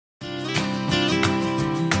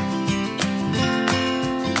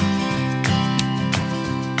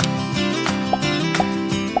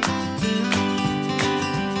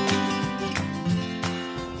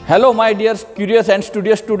Hello my dear curious and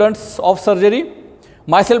studious students of surgery.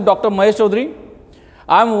 Myself Dr. Mahesh Chaudhary.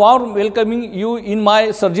 I am warm welcoming you in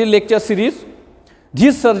my surgery lecture series.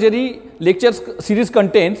 This surgery lecture series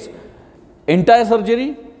contains entire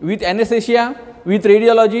surgery with anesthesia, with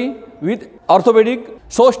radiology, with orthopedic.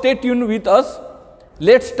 So stay tuned with us.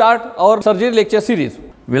 Let's start our surgery lecture series.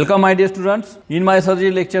 Welcome my dear students in my surgery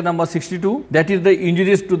lecture number 62, that is the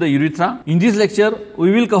injuries to the urethra. In this lecture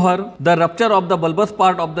we will cover the rupture of the bulbous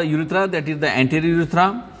part of the urethra, that is the anterior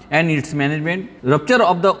urethra and its management, rupture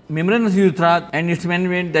of the membranous urethra and its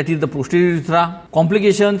management, that is the posterior urethra,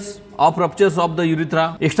 complications of ruptures of the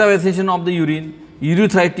urethra, extravasation of the urine,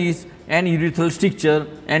 urethritis and urethral stricture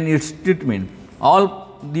and its treatment. All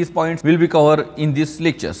these points will be covered in these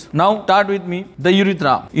lectures. Now start with me the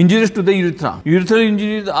urethra. Injuries to the urethra. Urethral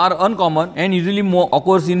injuries are uncommon and usually more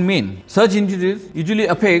occurs in men. Such injuries usually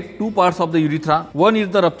affect two parts of the urethra. One is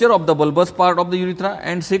the rupture of the bulbous part of the urethra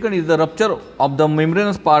and second is the rupture of the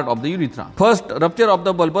membranous part of the urethra. First, rupture of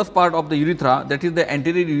the bulbous part of the urethra, that is the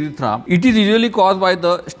anterior urethra. It is usually caused by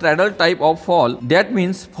the straddle type of fall, that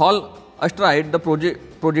means fall astride the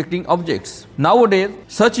projecting objects. Nowadays,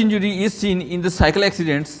 such injury is seen in the cycle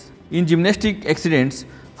accidents, in gymnastic accidents,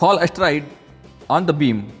 fall astride on the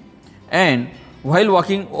beam, and while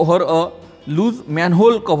walking over a loose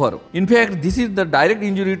manhole cover. In fact, this is the direct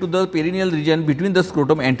injury to the perineal region between the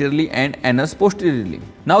scrotum anteriorly and anus posteriorly.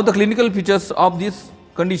 Now, the clinical features of this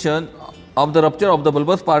condition of the rupture of the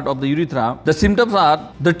bulbous part of the urethra. The symptoms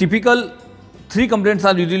are the typical three complaints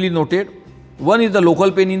are usually noted. One is the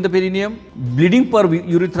local pain in the perineum, bleeding per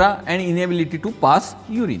urethra and inability to pass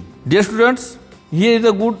urine. Dear students, here is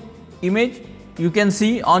a good image you can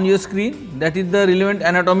see on your screen, that is the relevant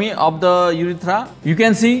anatomy of the urethra. You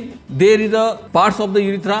can see there is the parts of the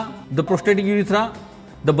urethra, the prostatic urethra,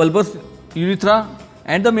 the bulbous urethra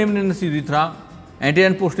and the membranous urethra. Anterior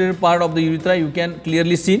and posterior part of the urethra you can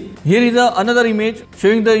clearly see. Here is another image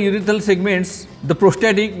showing the urethral segments, the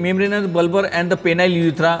prostatic, membranous, bulbar and the penile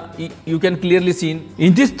urethra you can clearly see.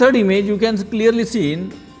 In this third image you can clearly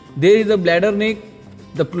see there is a bladder neck,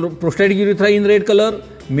 the prostatic urethra in red color,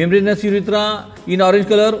 membranous urethra in orange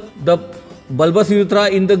color, the bulbous urethra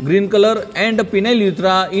in the green color and the penile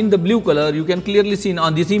urethra in the blue color you can clearly see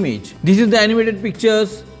on this image. This is the animated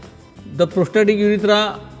pictures, the prostatic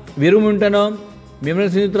urethra, verum internum,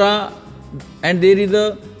 membranous urethra, and there is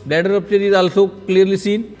a bladder rupture is also clearly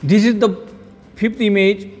seen. This is the fifth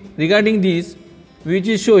image regarding this, which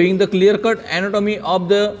is showing the clear-cut anatomy of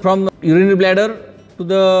the from urinary bladder to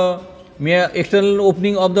the external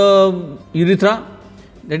opening of the urethra,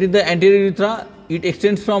 that is the anterior urethra. It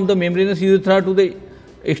extends from the membranous urethra to the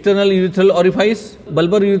external urethral orifice.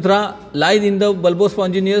 Bulbar urethra lies in the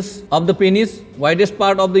bulbospongineus of the penis, widest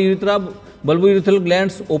part of the urethra. Bulbourethral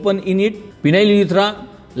glands open in it. Penile urethra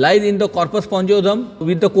lies in the corpus spongiosum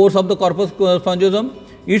with the course of the corpus spongiosum.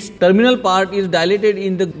 Its terminal part is dilated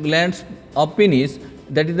in the glands of penis,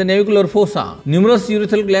 that is the navicular fossa. Numerous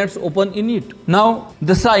urethral glands open in it. Now,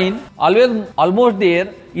 the sign almost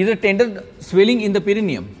there is a tender swelling in the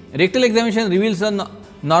perineum. Rectal examination reveals a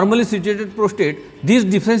normally situated prostate. This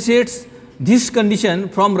differentiates this condition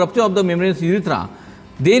from rupture of the membranous urethra.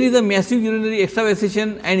 There is a massive urinary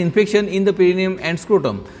extravasation and infection in the perineum and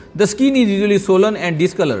scrotum. The skin is usually swollen and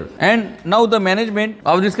discolored. And now the management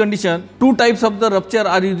of this condition, two types of the rupture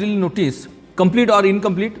are usually noticed, complete or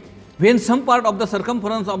incomplete. When some part of the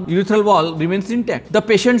circumference of urethral wall remains intact, the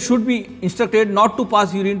patient should be instructed not to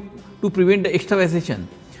pass urine to prevent the extravasation.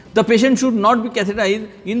 The patient should not be catheterized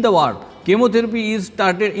in the ward. Chemotherapy is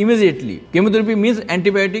started immediately. Chemotherapy means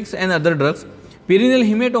antibiotics and other drugs. Perineal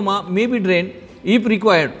hematoma may be drained if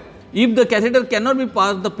required. If the catheter cannot be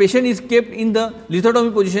passed, the patient is kept in the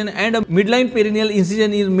lithotomy position and a midline perineal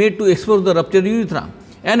incision is made to expose the ruptured urethra.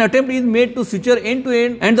 An attempt is made to suture end to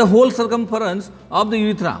end and the whole circumference of the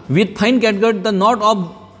urethra with fine catgut, the knot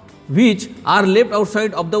of which are left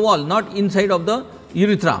outside of the wall, not inside of the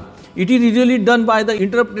urethra. It is usually done by the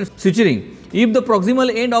interrupted suturing. If the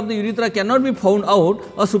proximal end of the urethra cannot be found out,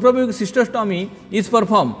 a suprapubic cystostomy is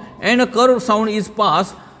performed and a curved sound is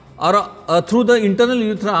passed through the internal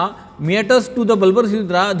urethra meatus to the bulbous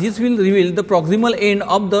urethra. This will reveal the proximal end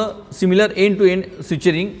of the similar end-to-end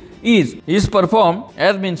suturing is performed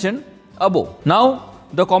as mentioned above. Now,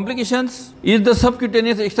 the complications is the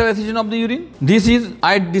subcutaneous extravasation of the urine. This is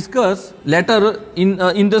I discuss later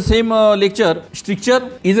in the same lecture.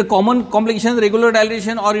 Stricture is a common complication, regular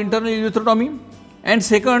dilatation or internal urethrotomy. And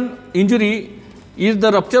second injury is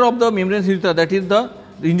the rupture of the membranous urethra, that is the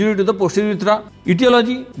injury to the posterior urethra.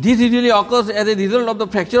 Etiology, this usually occurs as a result of the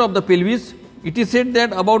fracture of the pelvis. It is said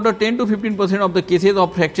that about 10 to 15% of the cases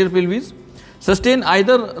of fracture pelvis sustain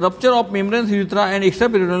either rupture of membranous urethra and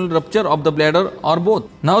extraperitoneal rupture of the bladder or both.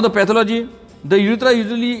 Now the pathology. The urethra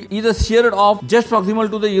usually is sheared off just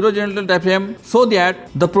proximal to the urogenital diaphragm so that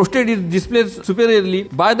the prostate is displaced superiorly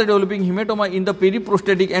by the developing hematoma in the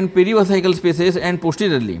periprostatic and perivesical spaces and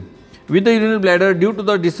posteriorly with the urinary bladder due to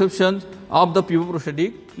the disruption of the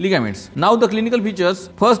puboprostatic ligaments. Now the clinical features.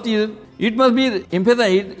 First is, it must be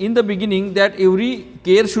emphasized in the beginning that every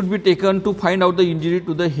care should be taken to find out the injury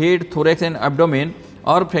to the head, thorax and abdomen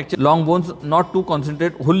or fracture long bones, not to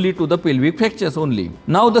concentrate wholly to the pelvic fractures only.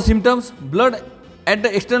 Now the symptoms. Blood at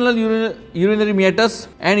the external urinary meatus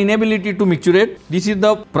and inability to micturate. This is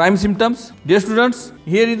the prime symptoms. Dear students,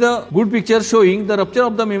 here is a good picture showing the rupture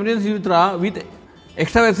of the membranous urethra with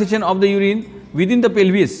extravasation of the urine within the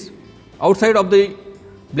pelvis. Outside of the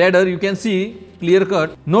bladder you can see clear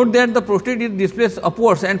cut. Note that the prostate is displaced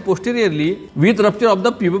upwards and posteriorly with rupture of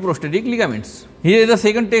the puboprostatic ligaments. Here is the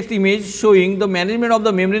second text image showing the management of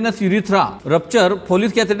the membranous urethra rupture.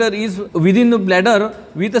 Follis catheter is within the bladder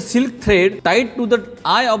with a silk thread tied to the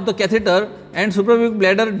eye of the catheter, and suprapubic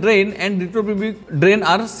bladder drain and retropubic drain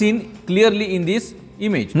are seen clearly in this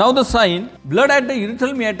image. Now the sign. Blood at the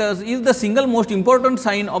urethral meatus is the single most important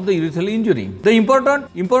sign of the urethral injury. The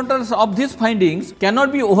importance of these findings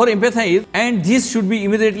cannot be overemphasized, and this should be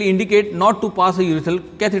immediately indicate not to pass a urethral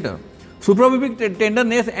catheter. Suprapubic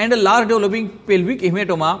tenderness and a large developing pelvic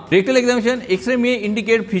hematoma. Rectal examination, X-ray may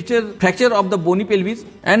indicate fracture of the bony pelvis.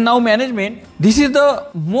 And now management. This is the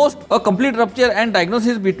most complete rupture and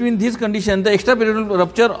diagnosis between these conditions. The extraperitoneal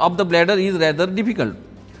rupture of the bladder is rather difficult.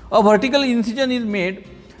 A vertical incision is made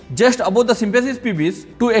just above the symphysis pubis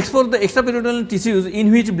to expose the extraperitoneal tissues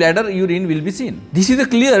in which bladder urine will be seen. This is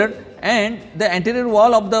cleared and the anterior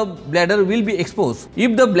wall of the bladder will be exposed.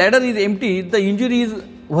 If the bladder is empty, the injury is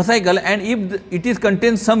vesical, and if it is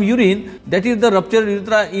contains some urine, that is the ruptured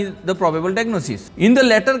urethra is the probable diagnosis. In the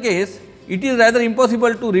latter case, it is rather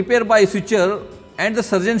impossible to repair by suture, and the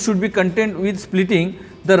surgeon should be content with splitting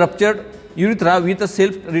the ruptured urethra with a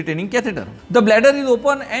self-retaining catheter. The bladder is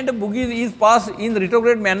open and a boogie is passed in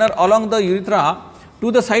retrograde manner along the urethra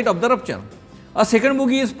to the site of the rupture. A second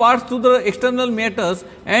boogie is passed through the external meatus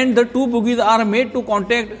and the two boogies are made to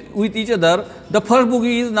contact with each other. The first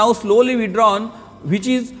boogie is now slowly withdrawn, which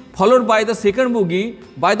is followed by the second boogie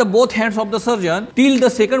by the both hands of the surgeon till the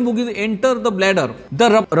second boogie enter the bladder.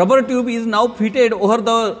 The rubber tube is now fitted over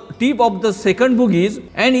the tip of the second boogies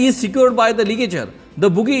and is secured by the ligature. The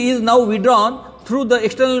boogie is now withdrawn through the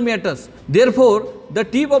external meatus. Therefore, the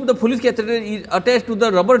tip of the Follis catheter is attached to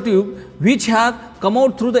the rubber tube which has come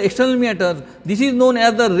out through the external meatus. This is known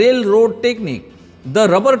as the railroad technique. The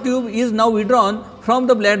rubber tube is now withdrawn from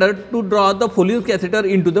the bladder to draw the Follis catheter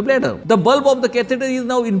into the bladder. The bulb of the catheter is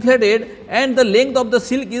now inflated and the length of the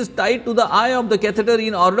silk is tied to the eye of the catheter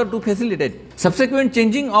in order to facilitate subsequent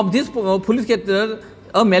changing of this Follis catheter.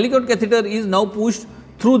 A Mallicot catheter is now pushed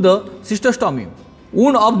through the cystostomy.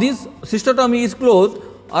 Wound of this cystostomy is closed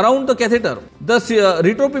around the catheter. The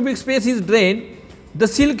retropubic space is drained. The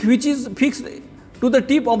silk which is fixed to the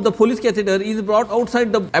tip of the Follis catheter is brought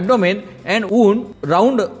outside the abdomen and wound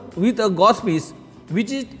round with a gauze piece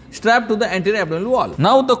which is strapped to the anterior abdominal wall.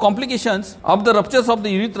 Now the complications of the ruptures of the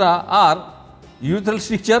urethra are urethral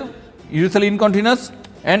stricture, urethral incontinence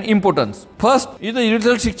and impotence. First is the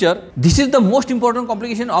urethral stricture. This is the most important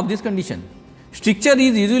complication of this condition. Stricture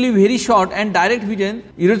is usually very short and direct vision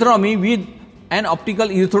urethrotomy with an optical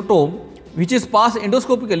urethrotomy which is passed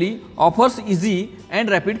endoscopically, offers easy and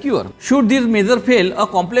rapid cure. Should this measure fail, a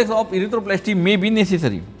complex of urethroplasty may be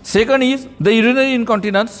necessary. Second is the urinary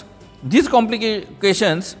incontinence. These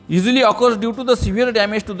complications usually occurs due to the severe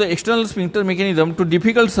damage to the external sphincter mechanism to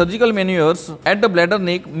difficult surgical maneuvers at the bladder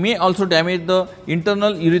neck may also damage the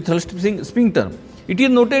internal urethral sphincter. It is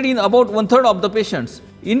noted in about 1/3 of the patients.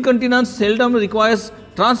 Incontinence seldom requires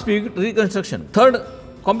transpubic reconstruction. Third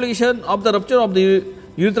complication of the rupture of the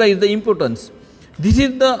urethra is the impotence. This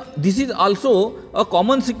is also a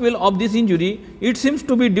common sequel of this injury. It seems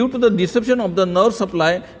to be due to the disruption of the nerve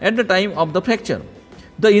supply at the time of the fracture.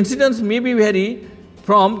 The incidence may be vary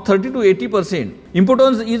from 30 to 80%.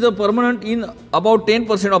 Impotence is a permanent in about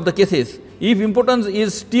 10% of the cases. If impotence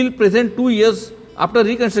is still present 2 years after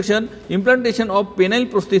reconstruction, implantation of penile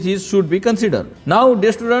prosthesis should be considered. Now,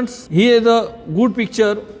 dear students, here is a good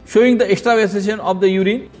picture showing the extravasation of the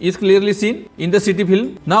urine is clearly seen in the CT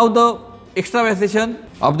film. Now, the extravasation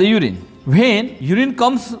of the urine. When urine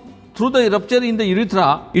comes through the rupture in the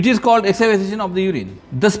urethra, it is called extravasation of the urine.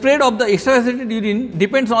 The spread of the extravasated urine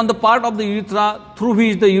depends on the part of the urethra through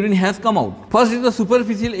which the urine has come out. First is the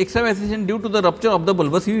superficial extravasation due to the rupture of the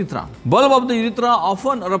bulbous urethra. Bulb of the urethra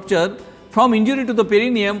often rupture from injury to the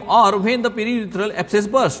perineum or when the periurethral abscess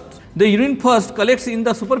bursts. The urine first collects in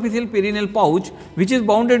the superficial perineal pouch, which is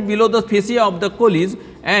bounded below the fascia of the colles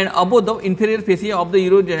and above the inferior fascia of the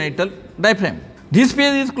urogenital diaphragm. This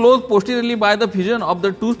space is closed posteriorly by the fusion of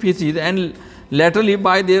the two facies and laterally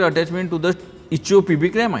by their attachment to the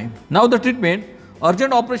ichthyopubic rami. Now the treatment: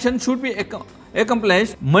 urgent operation should be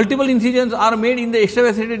accomplished. Multiple incisions are made in the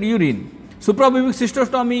extravasated urine. Suprapubic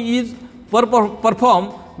cystostomy is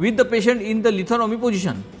performed with the patient in the lithotomy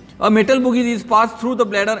position. A metal bogie is passed through the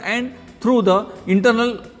bladder and through the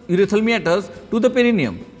internal urethral meatus to the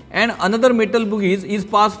perineum, and another metal bogie is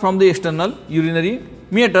passed from the external urinary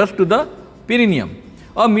meatus to the perineum.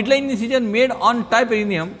 A midline incision made on tie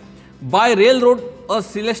perineum by railroad, a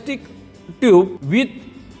celastic tube with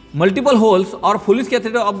multiple holes or Foley's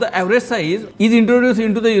catheter of the average size is introduced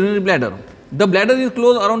into the urinary bladder. The bladder is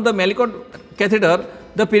closed around the Malicot catheter.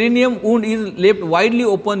 The perineum wound is left widely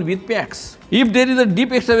open with packs. If there is a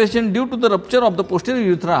deep extravasation due to the rupture of the posterior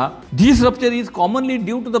urethra, this rupture is commonly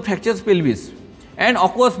due to the fracture pelvis and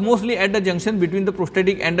occurs mostly at the junction between the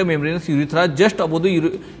prostatic and the membranous urethra just above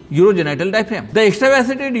the urogenital diaphragm. The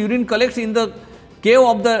extravasated urine collects in the cave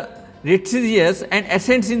of the rectal and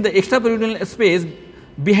ascends in the extraperitoneal space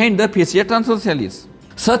behind the fascia transversalis.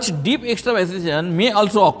 Such deep extravasation may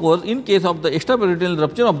also occur in case of the extraperitoneal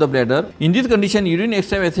rupture of the bladder. In this condition, urine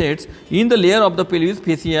extravasates in the layer of the pelvis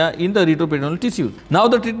fascia in the retroperitoneal tissues. Now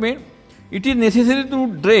the treatment: it is necessary to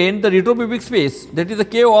drain the retropubic space, that is the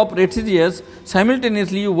cave of rectal.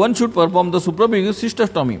 Simultaneously, one should perform the suprapubic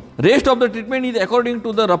cystostomy. Rest of the treatment is according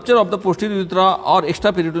to the rupture of the posterior urethra or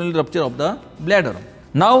extraperitoneal rupture of the bladder.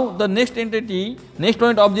 Now the next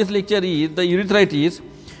point of this lecture is the urethritis.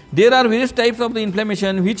 There are various types of the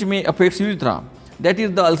inflammation which may affect urethra, that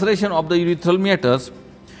is the ulceration of the urethral meatus.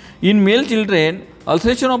 In male children,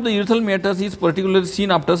 ulceration of the urethral meatus is particularly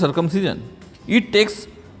seen after circumcision. It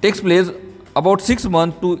takes place about 6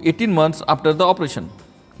 months to 18 months after the operation.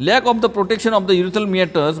 Lack of the protection of the urethral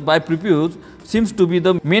meatus by prepuce seems to be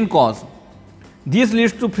the main cause. This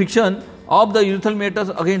leads to friction of the urethral meatus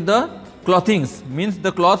against the clothings, means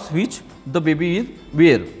the cloths which the baby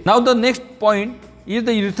wear. Now the next point is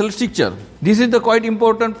the urethral stricture. This is the quite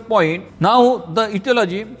important point. Now the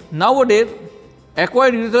etiology. Nowadays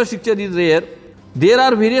acquired urethral stricture is rare. There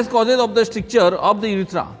are various causes of the stricture of the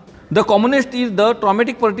urethra. The commonest is the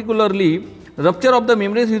traumatic, particularly rupture of the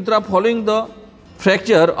membranous urethra following the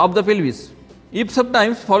fracture of the pelvis. If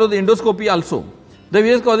sometimes follow the endoscopy also. The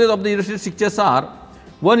various causes of the urethral strictures are: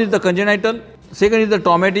 one is the congenital, second is the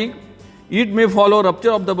traumatic. It may follow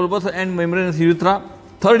rupture of the bulbous and membranous urethra.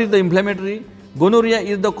 Third is the inflammatory. Gonorrhea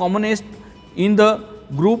is the commonest in the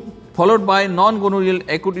group, followed by non-gonorrheal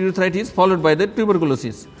acute urethritis, followed by the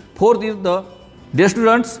tuberculosis. Fourth is the dear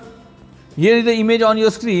students, here is the image on your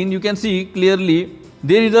screen. You can see clearly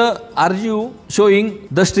there is a RGU showing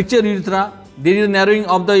the stricture urethra. There is a narrowing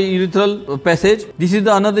of the urethral passage. This is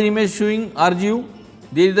the another image showing RGU.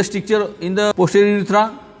 There is the stricture in the posterior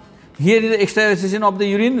urethra. Here is the extravasation of the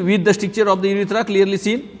urine with the stricture of the urethra clearly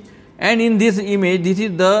seen. And in this image, this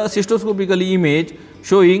is the cystoscopically image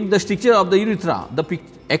showing the stricture of the urethra, the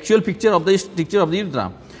actual picture of the stricture of the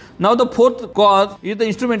urethra. Now the fourth cause is the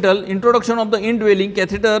instrumental introduction of the indwelling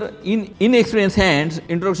catheter in inexperienced hands,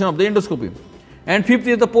 introduction of the endoscopy. And fifth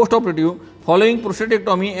is the postoperative, following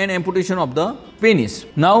prostatectomy and amputation of the penis.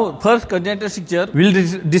 Now first congenital stricture we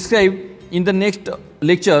will describe in the next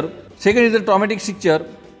lecture. Second is the traumatic stricture.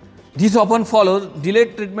 This often follows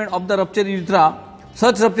delayed treatment of the ruptured urethra.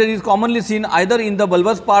 Such rupture is commonly seen either in the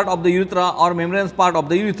bulbous part of the urethra or membranous part of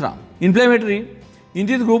the urethra. Inflammatory. In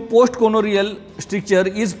this group, post-gonorrheal stricture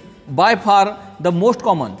is by far the most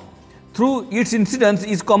common. Through its incidence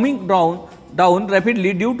is coming down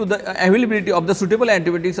rapidly due to the availability of the suitable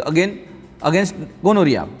antibiotics against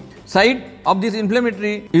gonorrhea. Site of this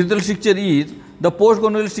inflammatory urethral stricture is the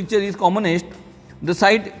post-gonorrheal stricture is commonest. The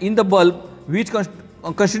site in the bulb, which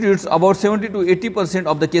constitutes about 70 to 80%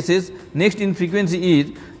 of the cases. Next in frequency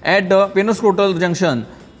is at the penoscrotal junction,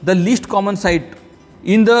 the least common site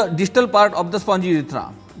in the distal part of the spongy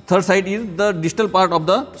urethra. Third site is the distal part of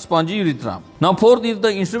the spongy urethra. Now fourth is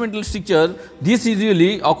the instrumental stricture. This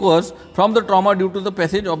usually occurs from the trauma due to the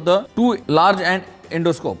passage of the too large and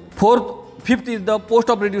endoscope. Fifth is the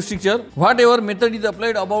postoperative stricture. Whatever method is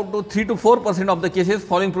applied, about 3 to 4% of the cases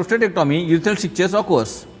following prostatectomy, urethral strictures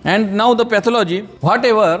occurs. And now the pathology.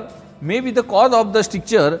 Whatever may be the cause of the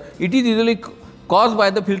stricture, it is usually caused by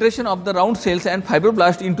the filtration of the round cells and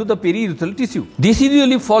fibroblasts into the periurethral tissue. This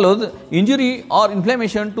usually follows injury or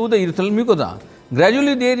inflammation to the urethral mucosa.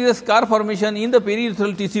 Gradually there is a scar formation in the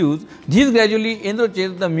periurethral tissues. This gradually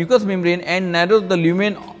enriches the mucous membrane and narrows the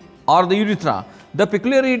lumen or the urethra. The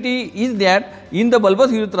peculiarity is that in the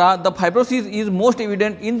bulbous urethra, the fibrosis is most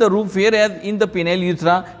evident in the roof, whereas in the penile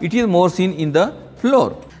urethra, it is more seen in the floor.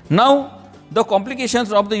 Now, the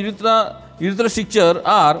complications of the urethral stricture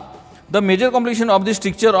are, the major complication of the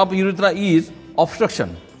stricture of urethra is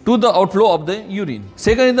obstruction to the outflow of the urine.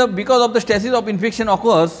 Second is because of the stasis of infection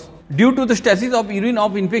occurs, due to the stasis of urine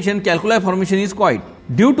of infection, calculi formation is quiet.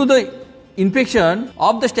 Due to the infection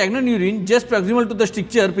of the stagnant urine just proximal to the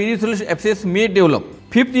stricture, periurethral abscess may develop.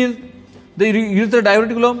 Fifth is the urethral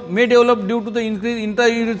diverticulum may develop due to the increased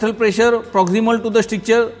intraurethral pressure proximal to the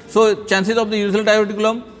stricture. So, chances of the urethral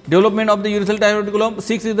diverticulum, development of the urethral diverticulum.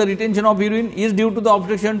 Sixth is the retention of urine is due to the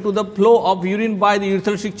obstruction to the flow of urine by the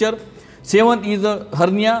urethral stricture. Seventh is the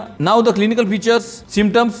hernia. Now, the clinical features,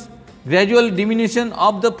 symptoms. Gradual diminution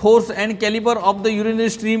of the force and caliber of the urinary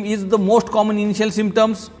stream is the most common initial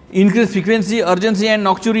symptoms. Increased frequency, urgency and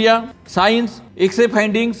nocturia. Signs, X-ray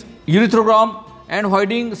findings, urethrogram and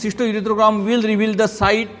voiding cystourethrogram will reveal the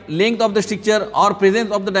site, length of the stricture or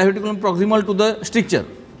presence of the diverticulum proximal to the stricture.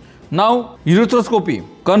 Now, urethroscopy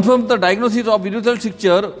confirms the diagnosis of urethral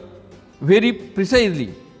stricture very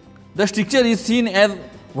precisely. The stricture is seen as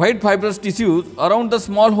white fibrous tissues around the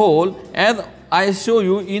small hole, as I show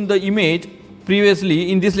you in the image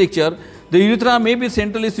previously in this lecture. The urethra may be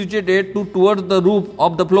centrally situated towards the roof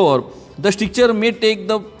of the floor. The stricture may take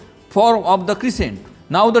the form of the crescent.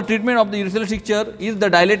 Now, the treatment of the urethral stricture is the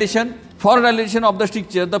dilatation. For dilatation of the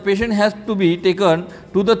stricture, the patient has to be taken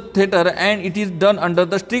to the theatre and it is done under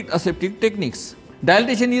the strict aseptic techniques.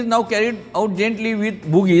 Dilatation is now carried out gently with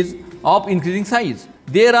boogies of increasing size.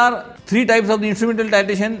 There are three types of the instrumental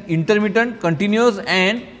dilatation: intermittent, continuous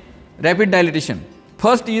and rapid dilatation.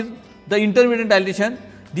 First is the intermittent dilatation.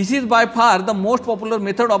 This is by far the most popular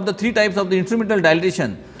method of the three types of the instrumental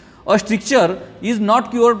dilatation. A stricture is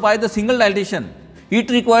not cured by the single dilatation. It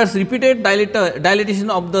requires repeated dilatation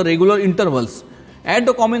of the regular intervals. At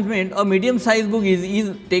the commencement, a medium sized boogie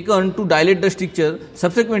is taken to dilate the stricture.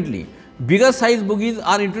 Subsequently, bigger sized boogies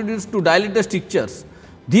are introduced to dilate the strictures.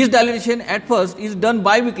 This dilatation at first is done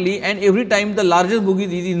bi-weekly and every time the largest boogie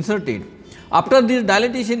is inserted. After this,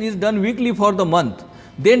 dilatation is done weekly for the month.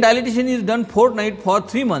 Then dilatation is done fortnight for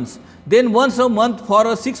 3 months. Then once a month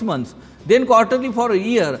for 6 months. Then quarterly for a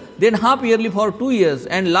year. Then half yearly for 2 years.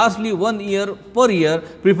 And lastly 1 year per year,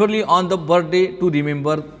 preferably on the birthday to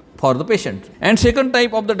remember for the patient. And second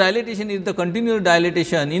type of the dilatation is the continuous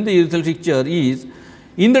dilatation in the urethral stricture is,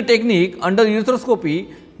 in the technique under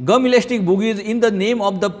urethroskopy, gum elastic boogies in the name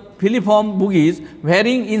of the filiform boogies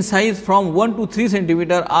varying in size from 1 to 3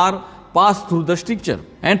 cm are passed through the stricture.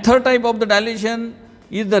 And third type of the dilation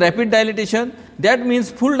is the rapid dilatation. That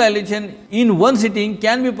means full dilation in one sitting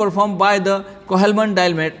can be performed by the Coleman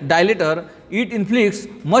dilator. It inflicts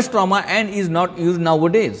much trauma and is not used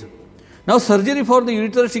nowadays. Now, surgery for the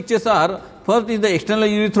urethral strictures are, first is the external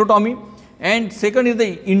urethrotomy and second is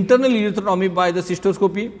the internal urethrotomy by the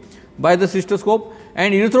cystoscope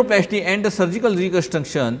and urethroplasty and the surgical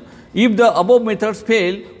reconstruction. If the above methods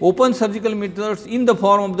fail, open surgical methods in the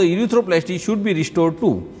form of the urethroplasty should be restored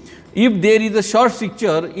too. If there is a short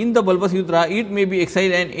stricture in the bulbous urethra, it may be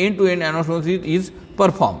excised and end-to-end anastomosis is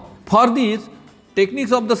performed. For these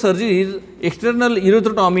techniques of the surgeries, external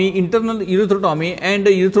urethrotomy, internal urethrotomy and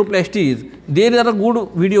urethroplasties, there are good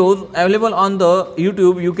videos available on the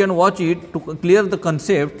YouTube. You can watch it to clear the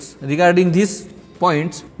concepts regarding these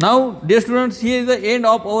points. Now, dear students, here is the end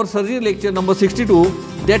of our surgery lecture number 62,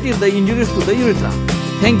 that is the injuries to the urethra.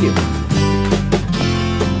 Thank you.